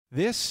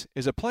This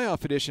is a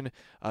playoff edition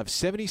of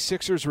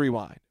 76ers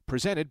Rewind,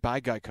 presented by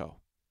Geico.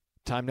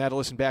 Time now to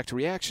listen back to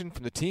reaction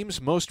from the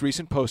team's most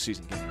recent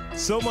postseason game.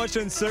 So much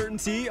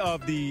uncertainty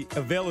of the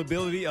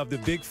availability of the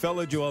big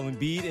fella Joel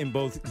Embiid in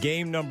both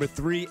game number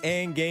 3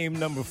 and game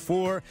number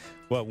 4.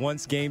 But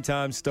once game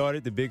time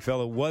started, the big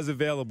fella was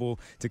available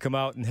to come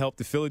out and help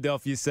the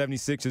Philadelphia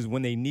 76ers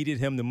when they needed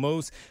him the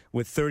most,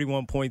 with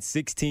 31 points,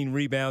 16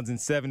 rebounds, and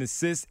 7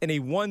 assists in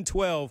a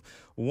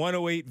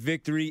 112-108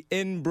 victory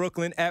in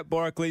Brooklyn at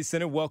Barclays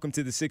Center. Welcome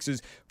to the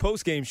Sixers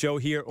postgame show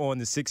here on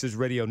the Sixers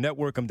Radio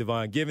Network. I'm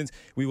Devon Givens.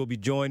 We will be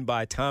joined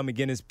by Tom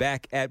McGinnis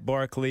back at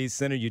Barclays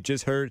Center. You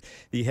just heard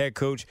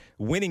the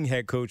winning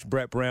head coach,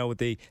 Brett Brown,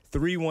 with a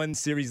 3-1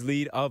 series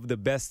lead of the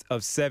best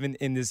of 7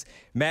 in this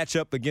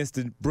matchup against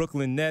the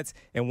Brooklyn Nets.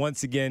 And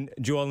once again,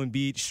 Joel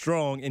Embiid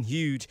strong and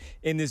huge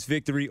in this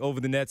victory over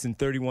the Nets in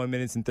 31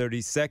 minutes and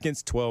 30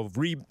 seconds, 12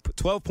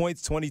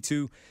 points,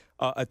 22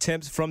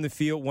 attempts from the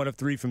field, 1 of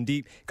 3 from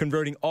deep,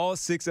 converting all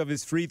 6 of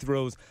his free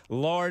throws,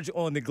 large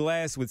on the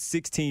glass with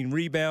 16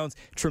 rebounds,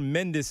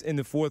 tremendous in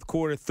the fourth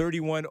quarter,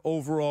 31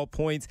 overall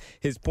points.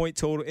 His point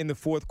total in the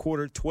fourth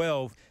quarter,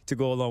 12 to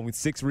go along with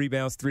 6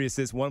 rebounds, 3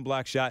 assists, 1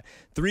 block shot,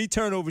 3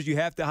 turnovers. You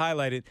have to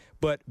highlight it,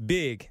 but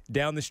big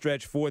down the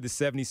stretch for the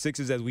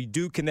 76ers as we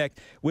do connect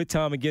with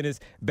Tom McGinnis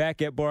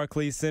back at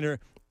Barclays Center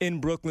in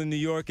Brooklyn, New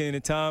York. And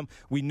in time,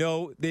 we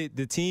know the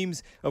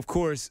teams, of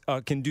course,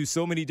 can do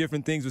so many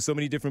different things with so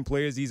many different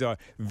players. These are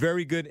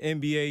very good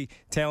NBA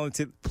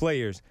talented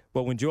players.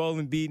 But when Joel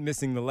Embiid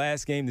missing the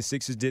last game, the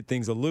Sixers did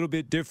things a little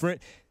bit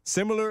different.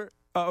 Similar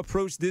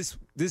approach this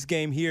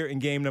game here in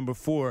game number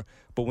 4.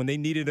 But when they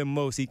needed him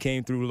most, he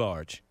came through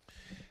large.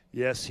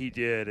 Yes, he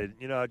did. And,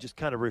 just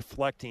kind of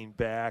reflecting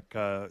back,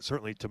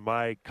 certainly to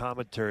my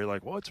commentary,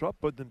 like, what's up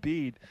with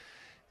Embiid?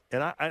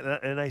 And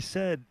I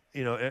said,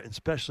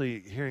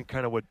 especially hearing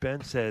kind of what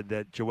Ben said,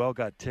 that Joel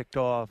got ticked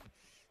off.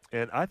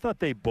 And I thought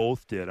they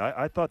both did.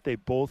 I thought they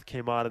both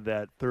came out of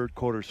that third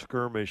quarter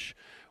skirmish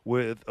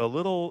with a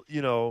little,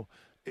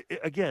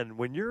 again,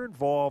 when you're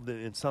involved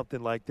in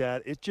something like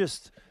that,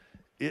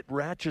 it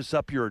ratchets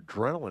up your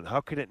adrenaline.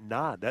 How could it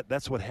not?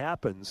 That's what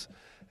happens.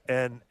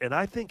 And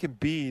I think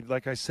Embiid,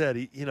 like I said,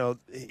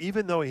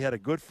 even though he had a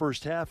good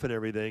first half and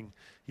everything,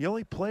 he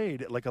only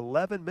played like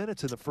 11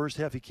 minutes in the first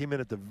half. He came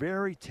in at the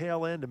very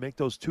tail end to make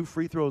those 2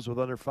 free throws with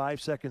under 5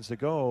 seconds to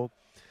go.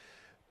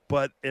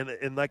 But,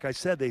 and like I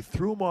said, they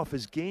threw him off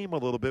his game a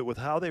little bit with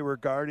how they were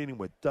guarding him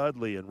with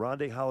Dudley and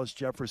Rondae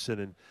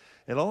Hollis-Jefferson.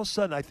 And all of a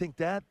sudden, I think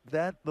that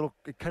little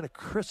kind of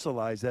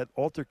crystallized that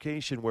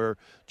altercation where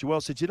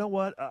Joel said, you know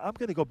what, I'm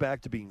going to go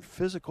back to being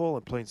physical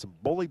and playing some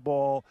bully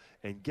ball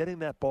and getting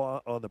that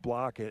ball on the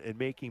block and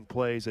making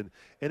plays. And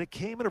it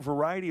came in a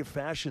variety of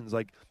fashions.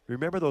 Like,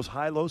 remember those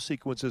high-low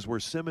sequences where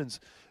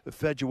Simmons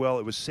fed Joel?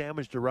 It was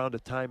sandwiched around a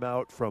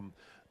timeout from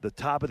the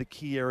top of the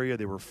key area.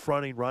 They were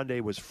fronting.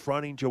 Rondae was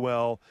fronting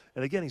Joel.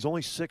 And, again, he's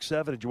only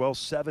 6'7", and Joel's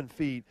 7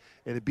 feet.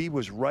 And Embiid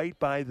was right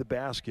by the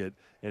basket,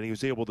 and he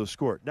was able to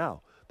score.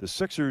 Now, the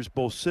Sixers,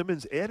 both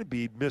Simmons and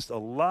Embiid, missed a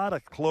lot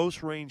of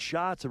close-range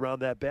shots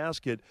around that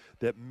basket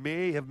that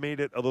may have made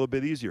it a little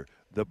bit easier.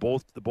 The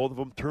both of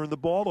them turned the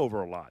ball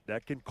over a lot.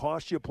 That can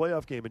cost you a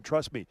playoff game. And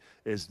trust me,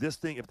 if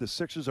the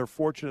Sixers are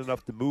fortunate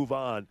enough to move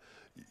on,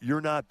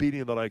 you're not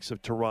beating the likes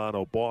of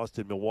Toronto,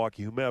 Boston,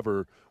 Milwaukee,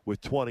 whomever,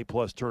 with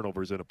 20-plus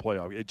turnovers in a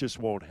playoff. It just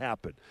won't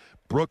happen.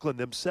 Brooklyn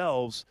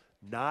themselves,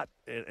 not,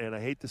 and I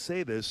hate to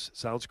say this,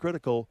 sounds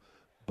critical,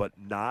 but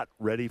not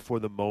ready for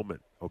the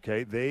moment,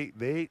 okay?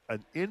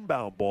 An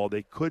inbound ball,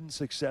 they couldn't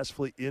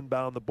successfully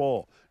inbound the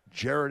ball.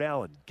 Jared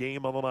Allen,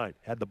 game on the line,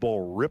 had the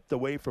ball ripped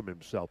away from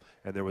himself,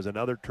 and there was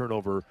another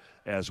turnover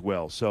as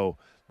well. So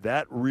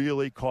that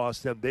really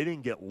cost them. They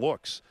didn't get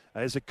looks.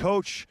 As a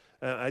coach,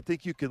 I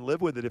think you can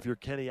live with it if you're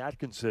Kenny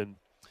Atkinson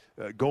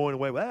going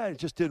away. Well, it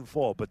just didn't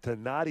fall. But to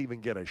not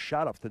even get a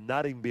shot off, to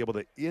not even be able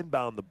to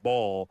inbound the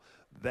ball,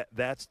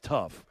 that's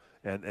tough.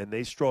 And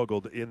they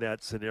struggled in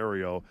that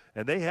scenario.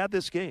 And they had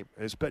this game.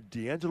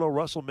 D'Angelo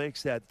Russell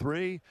makes that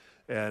 3,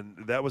 and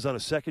that was on a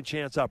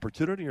second-chance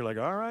opportunity. You're like,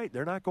 all right,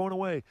 they're not going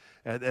away.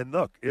 And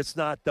look, it's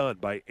not done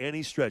by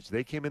any stretch.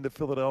 They came into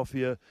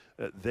Philadelphia.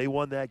 They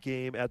won that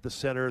game at the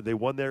Center. They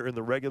won there in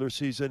the regular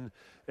season.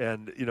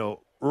 And,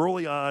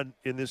 early on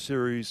in this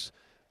series,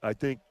 I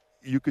think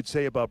you could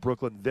say about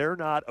Brooklyn, they're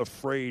not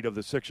afraid of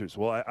the Sixers.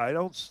 Well, I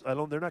don't.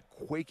 They're not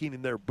quaking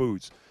in their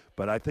boots.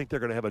 But I think they're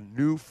going to have a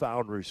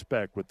newfound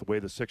respect with the way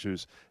the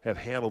Sixers have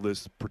handled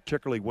this,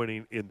 particularly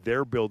winning in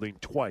their building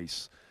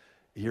twice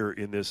here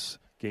in this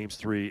Games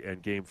 3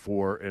 and Game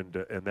 4,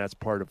 and that's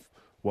part of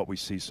what we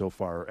see so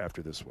far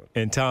after this one.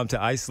 And, Tom,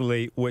 to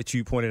isolate what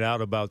you pointed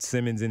out about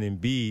Simmons and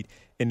Embiid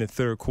in the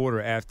third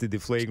quarter after the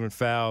flagrant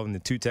foul and the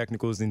 2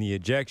 technicals and the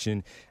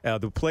ejection,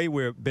 the play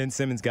where Ben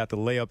Simmons got the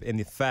layup and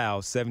the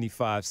foul,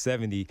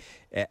 75-70,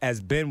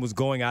 as Ben was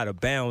going out of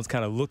bounds,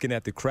 kind of looking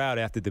at the crowd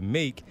after the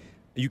make,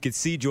 you could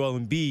see Joel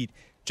Embiid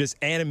just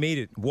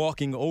animated,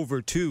 walking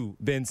over to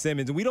Ben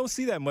Simmons. And we don't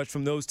see that much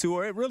from those two,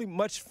 or really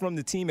much from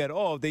the team at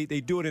all. They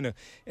do it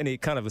in a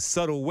kind of a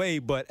subtle way,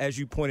 but as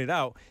you pointed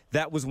out,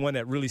 that was one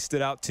that really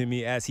stood out to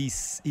me as he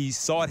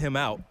sought him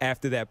out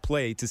after that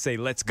play to say,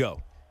 let's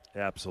go.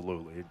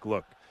 Absolutely.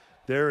 Look,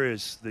 there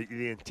is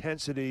the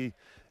intensity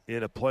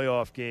in a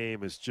playoff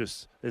game is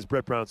just, as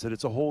Brett Brown said,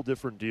 it's a whole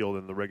different deal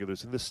than the regular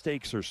season. The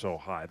stakes are so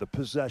high. The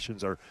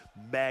possessions are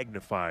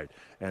magnified.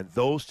 And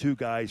those two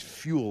guys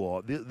fuel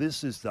all.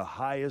 This is the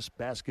highest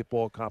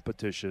basketball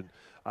competition.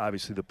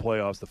 Obviously, the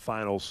playoffs, the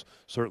finals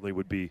certainly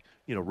would be,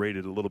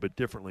 rated a little bit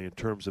differently in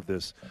terms of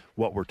this,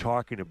 what we're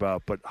talking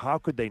about. But how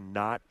could they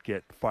not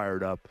get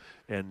fired up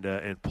and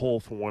pull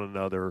for one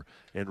another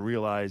and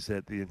realize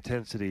that the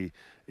intensity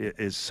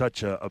is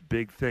such a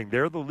big thing?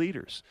 They're the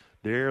leaders.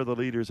 They're the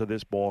leaders of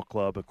this ball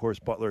club. Of course,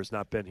 Butler has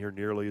not been here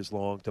nearly as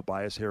long.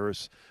 Tobias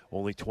Harris,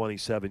 only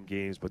 27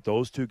 games. But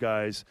those two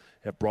guys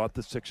have brought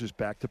the Sixers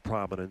back to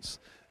prominence,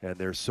 and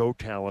they're so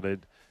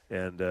talented.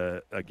 And,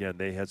 again,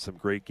 they had some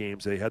great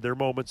games. They had their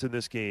moments in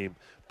this game,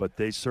 but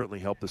they certainly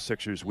helped the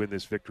Sixers win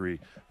this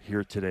victory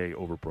here today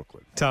over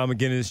Brooklyn. Tom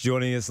McGinnis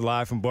joining us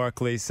live from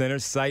Barclays Center,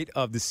 site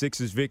of the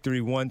Sixers'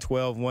 victory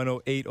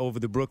 112-108 over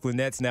the Brooklyn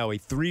Nets. Now a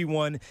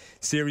 3-1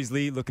 series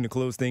lead, looking to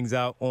close things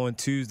out on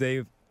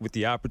Tuesday with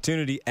the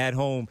opportunity at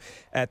home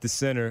at the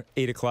Center,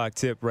 8 o'clock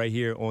tip right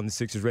here on the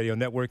Sixers Radio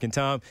Network. And,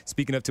 Tom,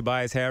 speaking of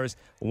Tobias Harris,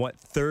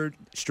 third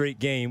straight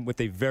game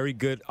with a very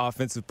good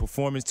offensive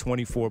performance,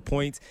 24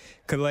 points,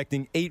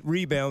 collecting 8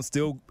 rebounds,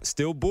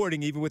 still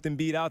boarding even with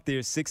Embiid out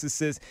there, 6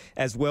 assists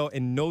as well,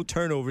 and no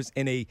turnovers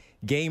in a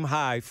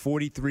game-high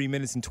 43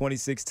 minutes and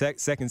 26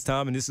 seconds,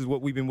 Tom. And this is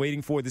what we've been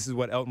waiting for. This is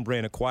what Elton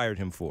Brand acquired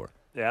him for.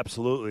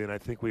 Absolutely, and I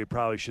think we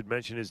probably should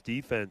mention his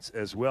defense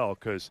as well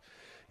because,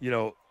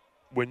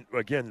 when,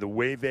 again, the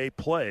way they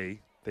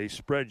play, they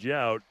spread you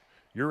out,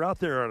 you're out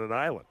there on an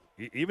island.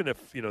 Even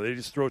if, they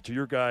just throw it to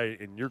your guy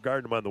and you're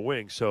guarding him on the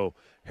wing. So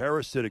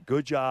Harris did a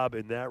good job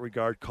in that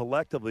regard.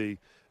 Collectively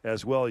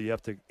as well, you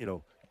have to,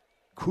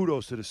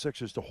 kudos to the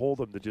Sixers to hold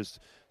them to just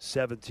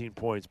 17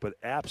 points. But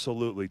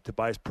absolutely,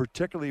 Tobias,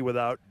 particularly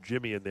without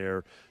Jimmy in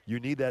there, you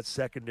need that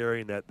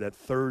secondary and that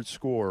third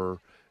scorer,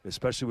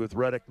 especially with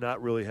Redick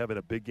not really having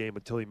a big game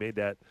until he made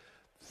that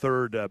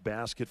third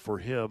basket for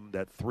him,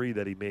 that 3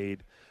 that he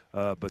made.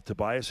 But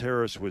Tobias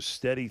Harris was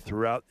steady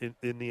throughout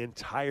in the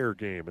entire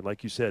game. And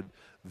like you said,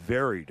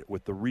 varied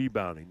with the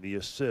rebounding, the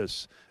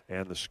assists,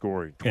 and the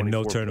scoring. And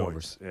no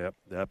turnovers. Yep,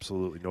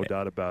 absolutely. No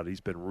doubt about it.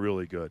 He's been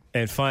really good.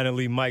 And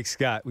finally, Mike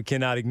Scott. We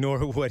cannot ignore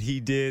what he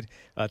did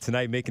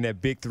tonight, making that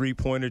big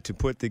three-pointer to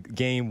put the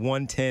game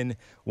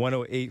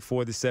 110-108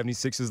 for the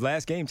 76ers.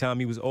 Last game, Tom,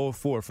 he was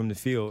 0-4 from the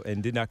field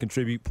and did not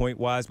contribute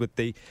point-wise, but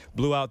they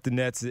blew out the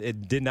Nets.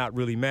 It did not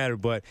really matter,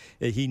 but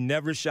he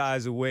never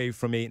shies away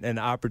from an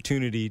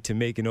opportunity to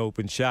make an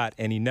open shot,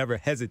 and he never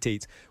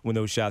hesitates when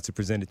those shots are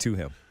presented to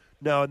him.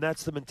 No, and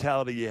that's the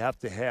mentality you have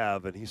to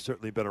have, and he's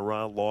certainly been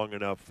around long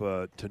enough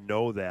to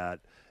know that,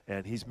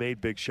 and he's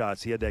made big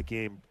shots. He had that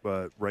game,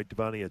 right,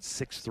 Devon? He had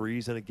 6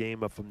 threes in a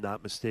game, if I'm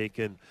not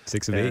mistaken.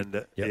 6 of 8. And,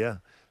 yep. Yeah.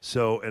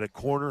 So, and a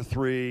corner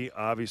 3,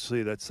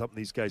 obviously that's something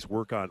these guys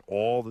work on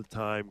all the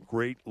time.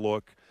 Great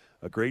look,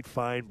 a great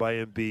find by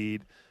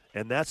Embiid,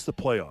 and that's the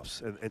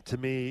playoffs. And to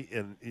me,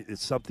 and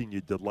it's something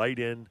you delight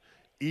in,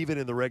 even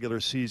in the regular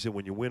season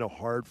when you win a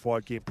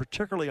hard-fought game,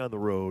 particularly on the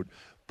road.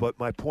 But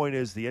my point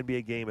is the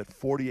NBA game at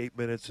 48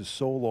 minutes is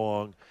so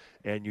long,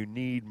 and you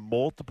need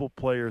multiple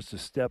players to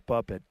step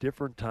up at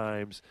different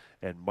times,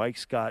 and Mike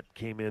Scott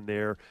came in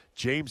there.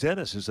 James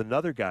Ennis is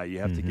another guy you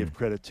have to give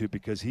credit to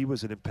because he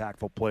was an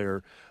impactful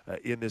player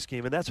in this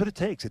game, and that's what it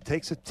takes. It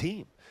takes a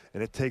team,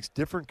 and it takes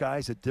different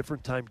guys at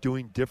different times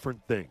doing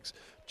different things,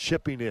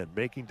 chipping in,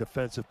 making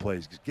defensive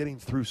plays, getting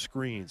through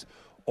screens,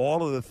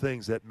 all of the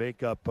things that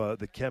make up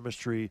the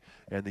chemistry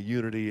and the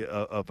unity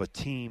of a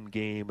team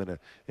game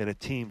and a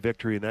team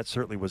victory, and that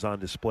certainly was on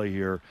display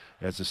here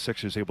as the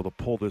Sixers able to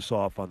pull this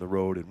off on the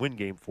road and win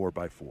Game 4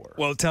 by 4.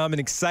 Well, Tom, an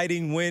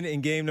exciting win in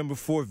Game number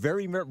 4,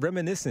 very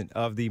reminiscent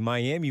of the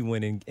Miami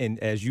win, and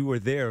as you were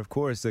there, of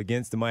course,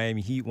 against the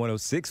Miami Heat,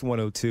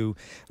 106-102,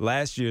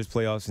 last year's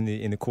playoffs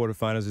in the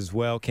quarterfinals as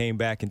well, came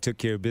back and took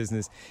care of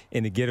business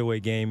in the getaway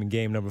game in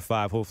Game number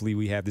 5. Hopefully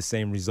we have the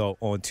same result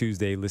on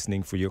Tuesday,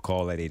 listening for your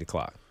call at 8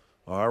 o'clock.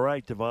 All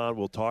right, Devon,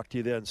 we'll talk to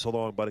you then. So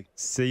long, buddy.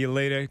 See you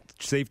later.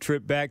 Safe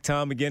trip back.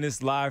 Tom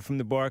McGinnis live from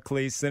the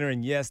Barclays Center.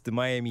 And, yes, the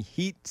Miami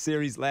Heat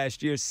series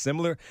last year,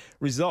 similar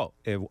result.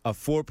 A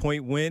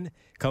 4-point win,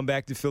 come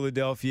back to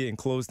Philadelphia and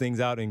close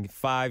things out in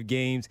 5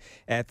 games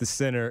at the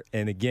Center.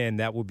 And, again,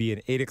 that will be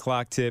an 8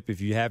 o'clock tip.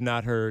 If you have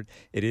not heard,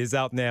 it is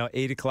out now,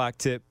 8 o'clock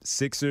tip,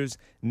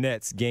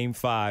 Sixers-Nets, Game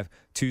 5,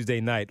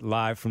 Tuesday night,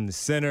 live from the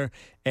Center.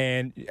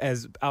 And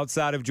as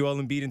outside of Joel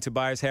Embiid and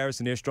Tobias Harris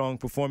and their strong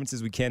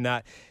performances, we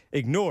cannot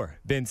ignore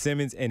Ben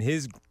Simmons and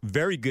his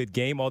very good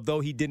game,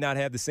 although he did not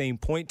have the same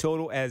point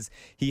total as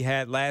he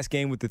had last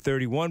game with the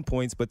 31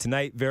 points. But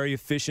tonight, very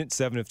efficient,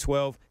 7 of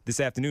 12. This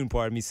afternoon,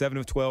 7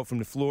 of 12 from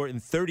the floor in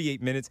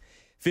 38 minutes,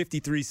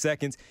 53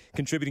 seconds,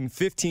 contributing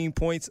 15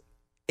 points,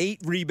 8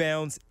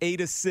 rebounds,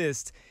 8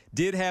 assists.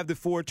 Did have the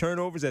 4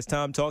 turnovers, as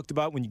Tom talked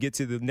about. When you get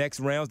to the next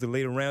rounds, the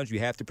later rounds, you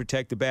have to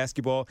protect the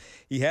basketball.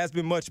 He has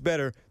been much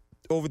better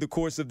over the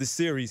course of the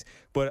series,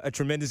 but a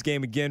tremendous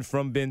game again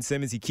from Ben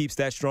Simmons. He keeps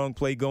that strong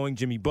play going.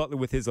 Jimmy Butler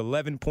with his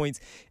 11 points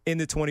in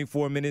the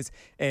 24 minutes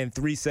and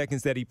 3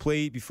 seconds that he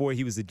played before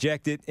he was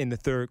ejected in the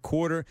third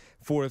quarter.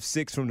 4 of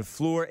 6 from the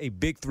floor. A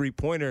big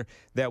three-pointer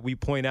that we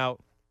point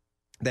out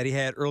that he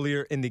had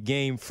earlier in the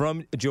game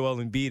from Joel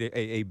Embiid,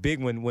 a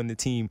big one when the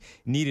team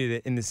needed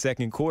it in the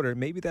second quarter.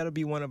 Maybe that'll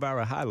be one of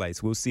our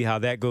highlights. We'll see how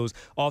that goes.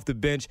 Off the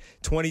bench,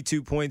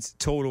 22 points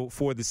total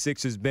for the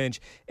Sixers bench.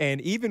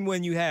 And even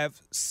when you have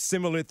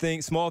similar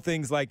things, small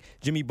things like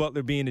Jimmy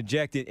Butler being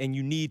ejected, and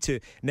you need to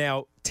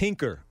now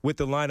tinker with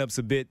the lineups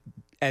a bit,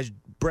 as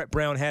Brett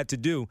Brown had to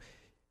do,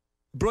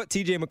 brought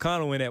T.J.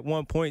 McConnell in at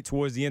one point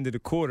towards the end of the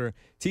quarter.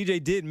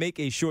 T.J. did make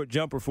a short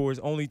jumper for his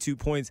only 2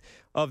 points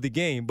of the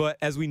game. But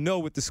as we know,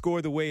 with the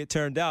score the way it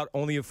turned out,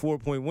 only a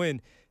 4-point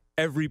win,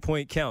 every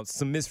point counts.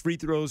 Some missed free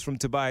throws from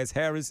Tobias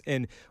Harris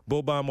and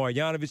Boban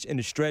Marjanovic in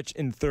the stretch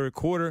in the third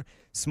quarter.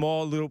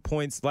 Small little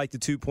points like the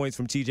 2 points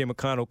from T.J.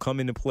 McConnell come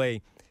into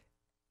play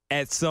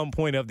at some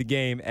point of the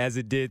game, as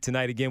it did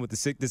tonight again with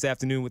this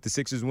afternoon with the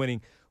Sixers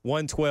winning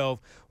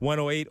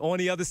 112-108. On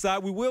the other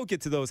side, we will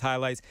get to those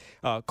highlights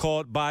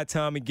called by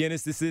Tom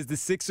McGinnis. This is the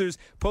Sixers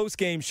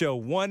post-game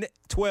show.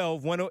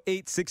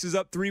 112-108. Sixers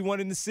up 3-1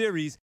 in the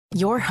series.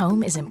 Your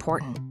home is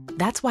important.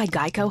 That's why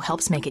Geico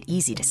helps make it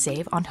easy to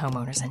save on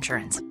homeowners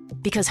insurance.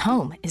 Because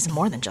home is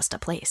more than just a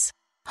place.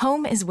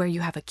 Home is where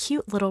you have a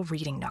cute little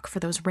reading nook for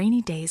those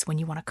rainy days when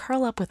you want to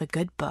curl up with a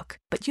good book,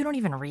 but you don't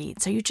even read,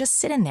 so you just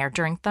sit in there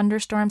during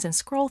thunderstorms and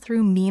scroll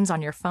through memes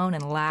on your phone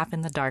and laugh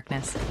in the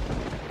darkness.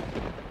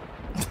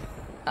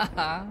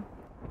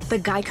 The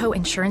Geico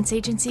Insurance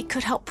Agency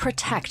could help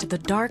protect the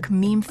dark,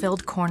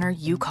 meme-filled corner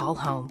you call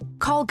home.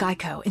 Call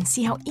Geico and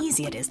see how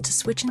easy it is to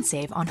switch and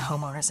save on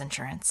homeowners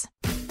insurance.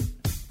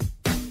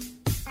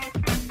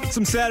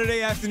 Some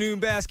Saturday afternoon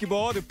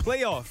basketball, the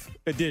playoff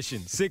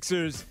edition.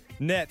 Sixers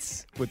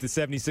Nets with the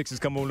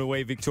 76ers coming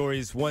away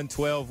victorious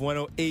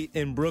 112-108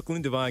 in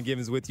Brooklyn. Devon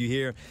Givens with you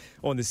here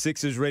on the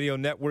Sixers Radio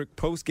Network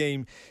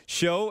post-game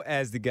show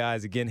as the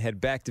guys again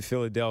head back to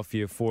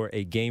Philadelphia for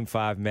a Game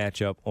 5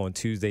 matchup on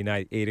Tuesday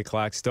night, 8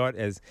 o'clock start,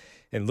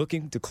 and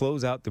looking to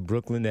close out the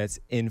Brooklyn Nets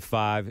in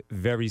 5,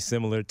 very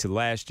similar to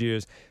last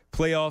year's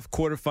playoff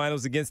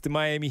quarterfinals against the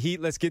Miami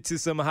Heat. Let's get to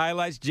some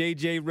highlights.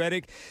 J.J.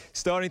 Redick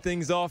starting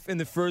things off in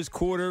the first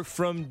quarter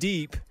from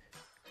deep.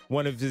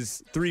 One of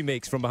his 3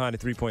 makes from behind the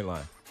three-point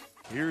line.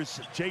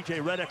 Here's J.J.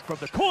 Redick from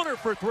the corner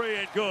for 3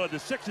 and good. The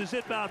Sixers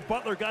inbound.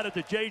 Butler got it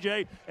to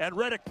J.J. and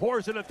Redick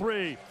pours in a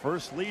 3.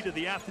 First lead of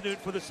the afternoon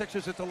for the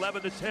Sixers. It's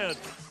 11-10.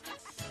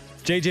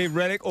 J.J.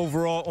 Redick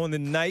overall on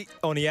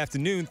the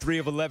afternoon, 3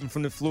 of 11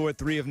 from the floor,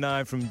 3 of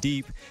 9 from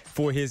deep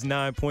for his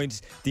 9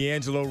 points.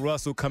 D'Angelo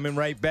Russell coming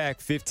right back,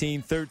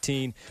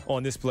 15-13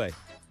 on this play.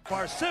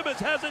 Simmons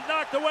has it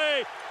knocked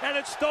away, and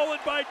it's stolen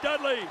by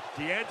Dudley.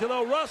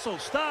 D'Angelo Russell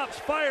stops,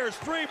 fires,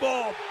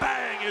 3-ball,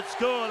 bang, it's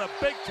good. A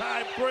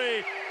big-time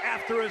 3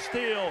 after a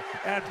steal,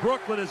 and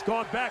Brooklyn has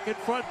gone back in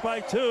front by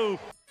 2.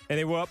 And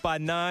they were up by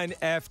 9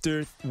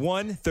 after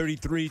 1,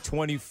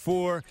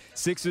 33-24.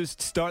 Sixers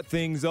start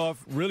things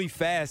off really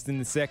fast in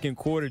the second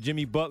quarter.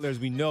 Jimmy Butler, as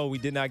we know, we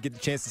did not get the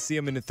chance to see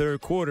him in the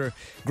third quarter.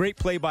 Great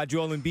play by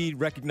Joel Embiid,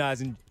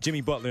 recognizing Jimmy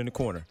Butler in the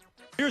corner.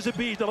 Here's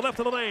Embiid to the left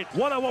of the lane.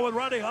 One-on-one with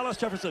Rondae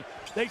Hollis-Jefferson.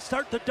 They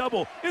start to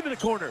double into the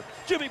corner.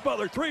 Jimmy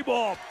Butler,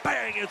 3-ball.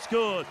 Bang, it's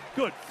good.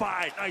 Good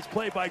fight. Nice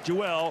play by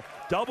Joel.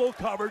 Double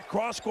covered,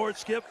 cross-court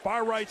skip,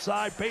 far right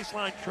side,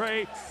 baseline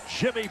tray.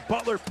 Jimmy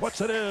Butler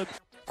puts it in.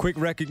 Quick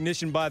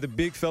recognition by the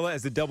big fella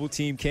as the double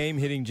team came,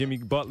 hitting Jimmy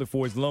Butler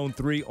for his lone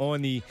 3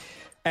 on the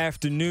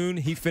afternoon.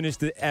 He finished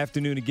the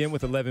afternoon again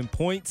with 11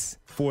 points,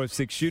 4 of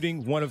 6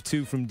 shooting, 1 of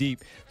 2 from deep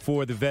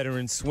for the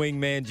veteran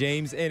swingman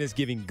James, and is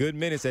giving good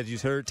minutes, as you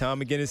heard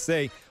Tom McGinnis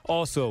say,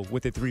 also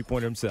with a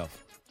 3-pointer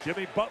himself.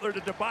 Jimmy Butler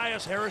to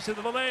Tobias Harris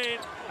into the lane.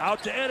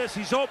 Out to Ennis.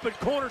 He's open.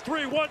 Corner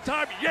 3 one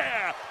time.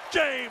 Yeah!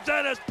 James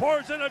Ennis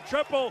pours in a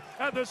triple,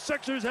 and the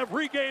Sixers have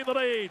regained the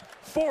lead.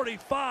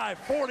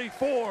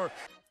 45-44.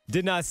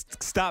 Did not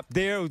stop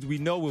there. We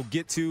know we'll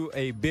get to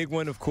a big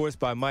one, of course,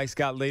 by Mike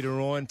Scott later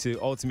on to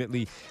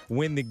ultimately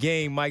win the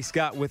game. Mike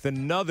Scott with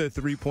another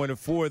 3-pointer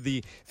for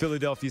the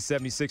Philadelphia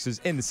 76ers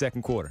in the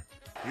second quarter.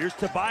 Here's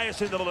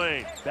Tobias into the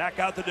lane. Back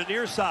out to the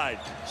near side.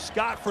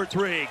 Scott for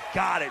 3.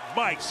 Got it.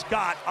 Mike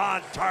Scott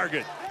on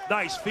target.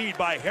 Nice feed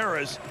by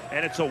Harris,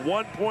 and it's a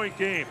 1-point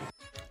game.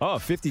 Oh,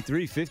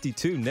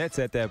 53-52 Nets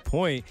at that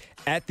point.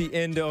 At the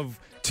end of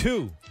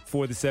 2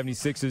 for the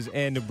 76ers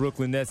and the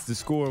Brooklyn Nets, the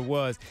score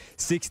was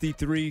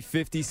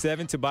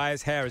 63-57.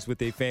 Tobias Harris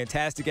with a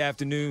fantastic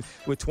afternoon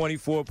with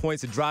 24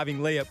 points, a driving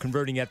layup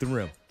converting at the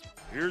rim.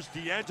 Here's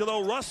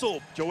D'Angelo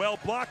Russell. Joel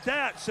blocked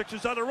that.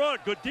 Sixers on the run.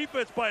 Good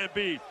defense by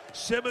Embiid.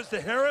 Simmons to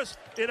Harris.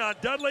 In on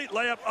Dudley.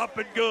 Layup up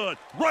and good.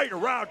 Right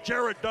around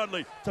Jared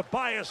Dudley.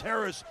 Tobias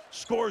Harris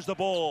scores the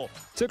ball.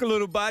 Took a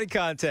little body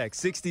contact.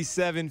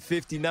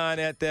 67-59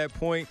 at that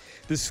point.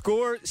 The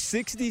score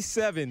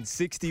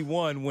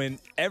 67-61 when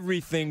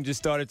everything just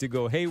started to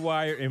go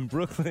haywire in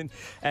Brooklyn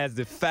as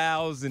the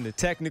fouls and the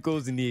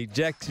technicals and the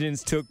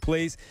ejections took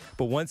place.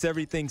 But once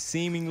everything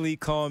seemingly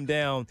calmed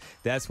down,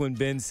 that's when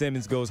Ben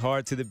Simmons goes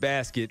hard to the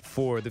basket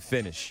for the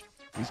finish.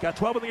 He's got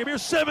 12 in the game here.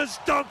 Simmons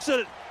dunks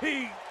it.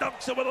 He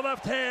dunks it with the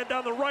left hand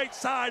down the right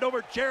side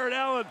over Jared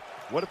Allen.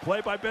 What a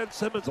play by Ben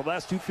Simmons. The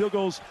last 2 field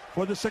goals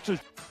for the Sixers.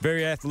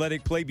 Very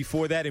athletic play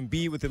before that.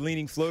 Embiid with the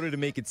leaning floater to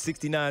make it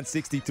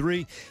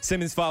 69-63.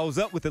 Simmons follows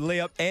up with the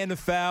layup and the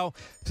foul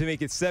to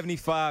make it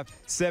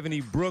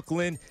 75-70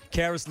 Brooklyn.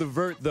 Caris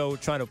LeVert, though,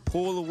 trying to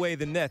pull away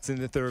the Nets in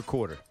the third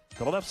quarter.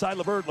 To the left side,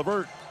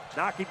 LeVert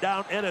knocking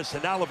down Ennis,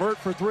 and now LeVert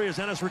for 3 as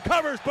Ennis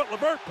recovers, but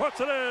LeVert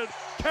puts it in.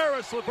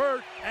 Caris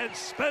LeVert and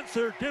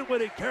Spencer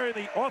Dinwiddie carrying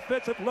the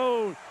offensive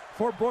load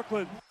for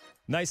Brooklyn.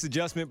 Nice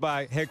adjustment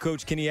by head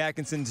coach Kenny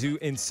Atkinson to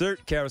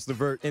insert Caris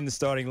LeVert in the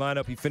starting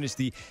lineup. He finished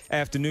the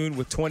afternoon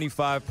with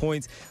 25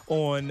 points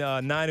on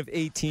 9 of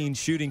 18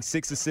 shooting,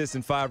 6 assists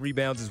and 5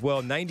 rebounds as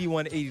well.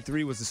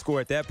 91-83 was the score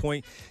at that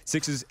point.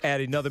 Sixers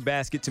add another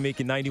basket to make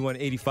it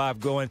 91-85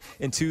 going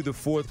into the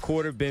fourth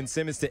quarter. Ben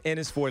Simmons to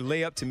Ennis for a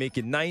layup to make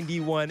it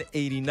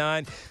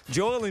 91-89.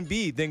 Joel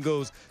Embiid then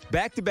goes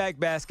back-to-back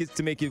baskets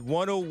to make it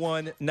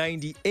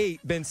 101-98.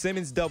 Ben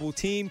Simmons double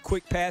team.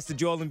 Quick pass to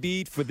Joel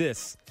Embiid for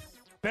this.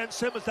 Ben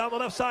Simmons down the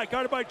left side,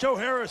 guarded by Joe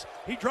Harris.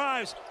 He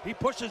drives, he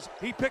pushes,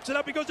 he picks it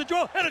up, he goes to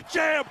Joel, and a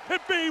jam!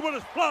 Embiid with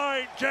his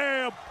flying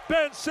jam!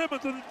 Ben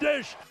Simmons with the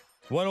dish.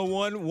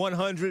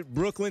 101-100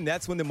 Brooklyn.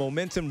 That's when the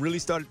momentum really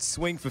started to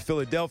swing for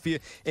Philadelphia.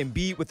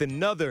 Embiid with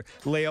another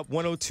layup,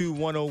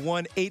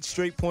 102-101. 8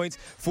 straight points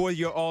for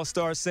your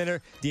all-star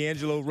center.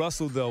 D'Angelo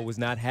Russell, though, was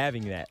not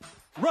having that.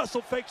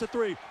 Russell fakes a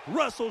 3.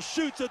 Russell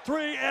shoots a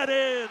 3 and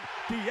in.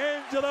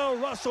 D'Angelo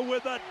Russell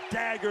with a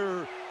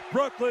dagger.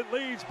 Brooklyn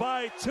leads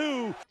by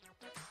 2.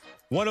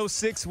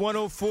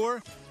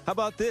 106-104. How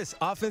about this?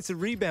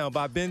 Offensive rebound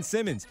by Ben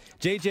Simmons.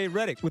 J.J.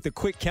 Redick with a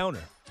quick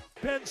counter.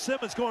 Ben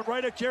Simmons going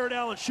right at Jared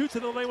Allen. Shoots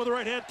in the lane with the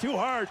right hand. Too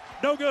hard.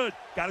 No good.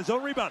 Got his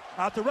own rebound.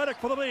 Out to Redick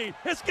for the lead.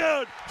 It's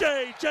good.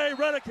 J.J.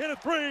 Redick hit a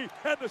 3,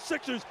 and the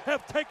Sixers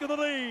have taken the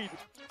lead.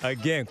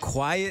 Again,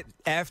 quiet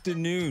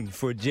afternoon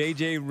for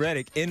J.J.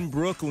 Redick in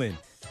Brooklyn.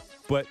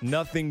 But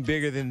nothing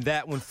bigger than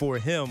that one for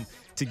him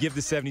to give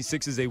the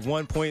 76ers a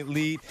 1-point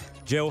lead.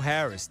 Joe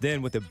Harris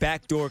then with a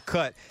backdoor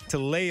cut to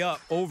lay up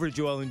over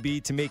Joel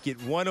Embiid to make it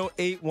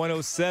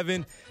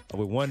 108-107.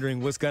 We're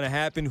wondering what's going to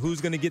happen.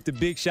 Who's going to get the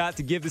big shot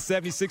to give the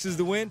 76ers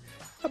the win?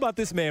 How about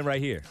this man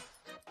right here?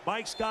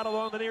 Mike Scott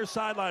along the near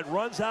sideline,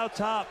 runs out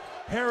top.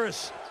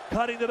 Harris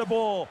cutting to the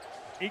ball.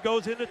 He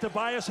goes into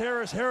Tobias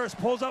Harris. Harris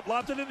pulls up,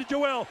 lobs it into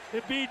Joel.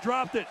 Embiid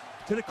dropped it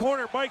to the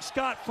corner. Mike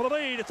Scott for the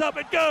lead. It's up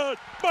and good.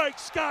 Mike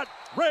Scott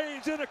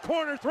rains in the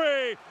corner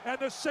 3, and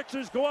the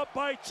Sixers go up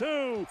by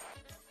 2.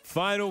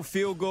 Final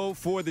field goal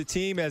for the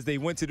team as they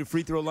went to the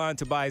free throw line.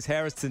 Tobias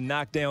Harris to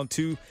knock down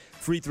 2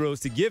 free throws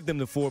to give them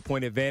the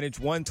 4-point advantage.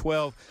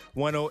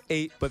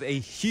 112-108, but a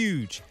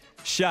huge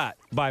shot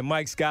by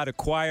Mike Scott,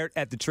 acquired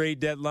at the trade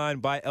deadline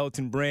by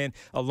Elton Brand,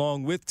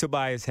 along with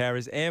Tobias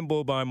Harris and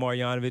Boban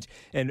Marjanovic.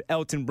 And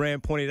Elton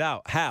Brand pointed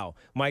out how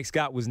Mike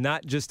Scott was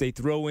not just a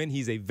throw-in.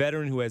 He's a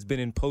veteran who has been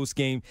in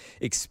post-game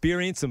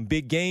experience, some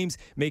big games,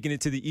 making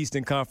it to the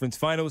Eastern Conference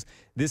Finals.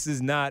 This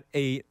is not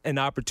an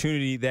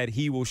opportunity that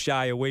he will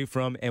shy away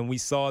from, and we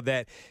saw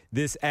that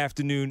this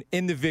afternoon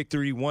in the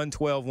victory,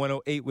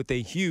 112-108 with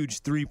a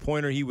huge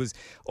three-pointer. He was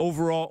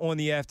overall on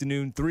the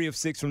afternoon, 3 of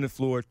 6 from the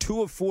floor,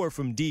 2 of 4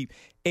 from deep,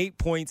 8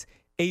 points,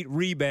 8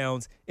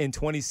 rebounds in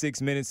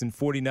 26 minutes and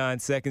 49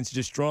 seconds.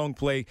 Just strong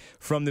play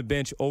from the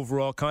bench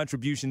overall,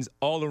 contributions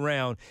all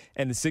around.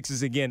 And the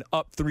Sixers, again,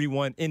 up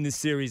 3-1 in the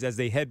series as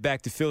they head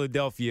back to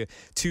Philadelphia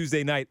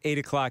Tuesday night, 8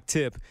 o'clock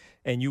tip.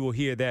 And you will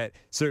hear that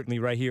certainly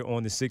right here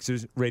on the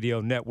Sixers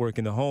Radio Network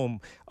in the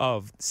home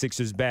of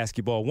Sixers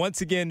basketball.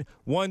 Once again,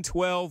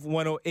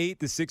 112-108.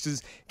 The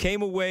Sixers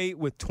came away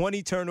with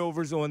 20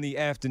 turnovers on the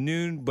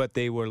afternoon, but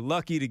they were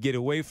lucky to get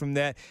away from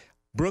that.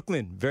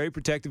 Brooklyn, very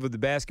protective of the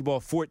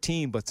basketball,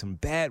 14, but some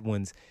bad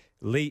ones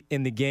late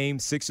in the game.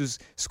 Sixers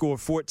score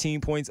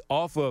 14 points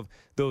off of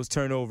those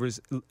turnovers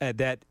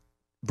that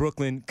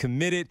Brooklyn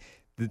committed.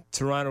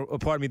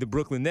 The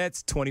Brooklyn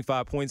Nets,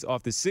 25 points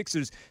off the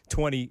Sixers,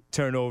 20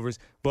 turnovers.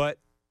 But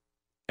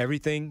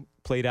everything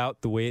played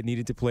out the way it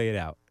needed to play it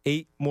out.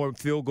 8 more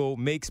field goal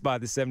makes by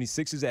the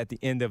 76ers at the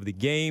end of the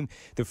game.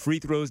 The free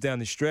throws down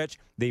the stretch,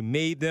 they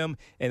made them.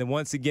 And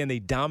once again, they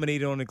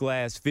dominated on the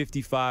glass,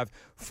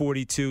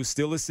 55-42.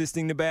 Still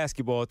assisting the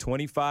basketball,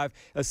 25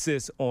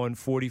 assists on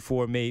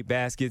 44 made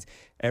baskets.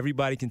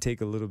 Everybody can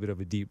take a little bit of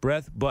a deep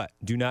breath, but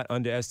do not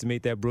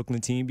underestimate that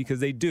Brooklyn team because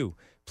they do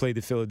play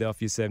the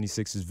Philadelphia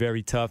 76ers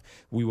very tough.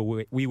 We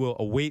will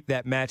await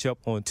that matchup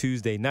on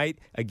Tuesday night.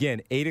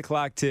 Again, 8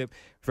 o'clock tip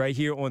right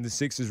here on the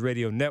Sixers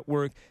Radio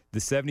Network. The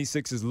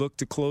 76ers look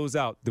to close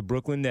out the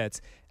Brooklyn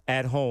Nets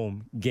at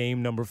home,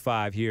 game number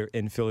 5 here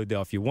in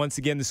Philadelphia. Once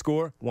again, the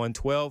score,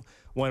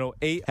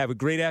 112-108. Have a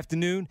great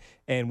afternoon,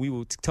 and we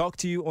will talk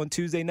to you on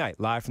Tuesday night,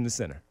 live from the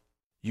center.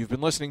 You've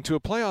been listening to a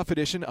playoff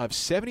edition of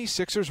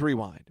 76ers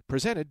Rewind,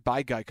 presented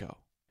by Geico.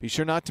 Be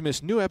sure not to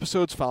miss new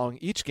episodes following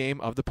each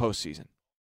game of the postseason.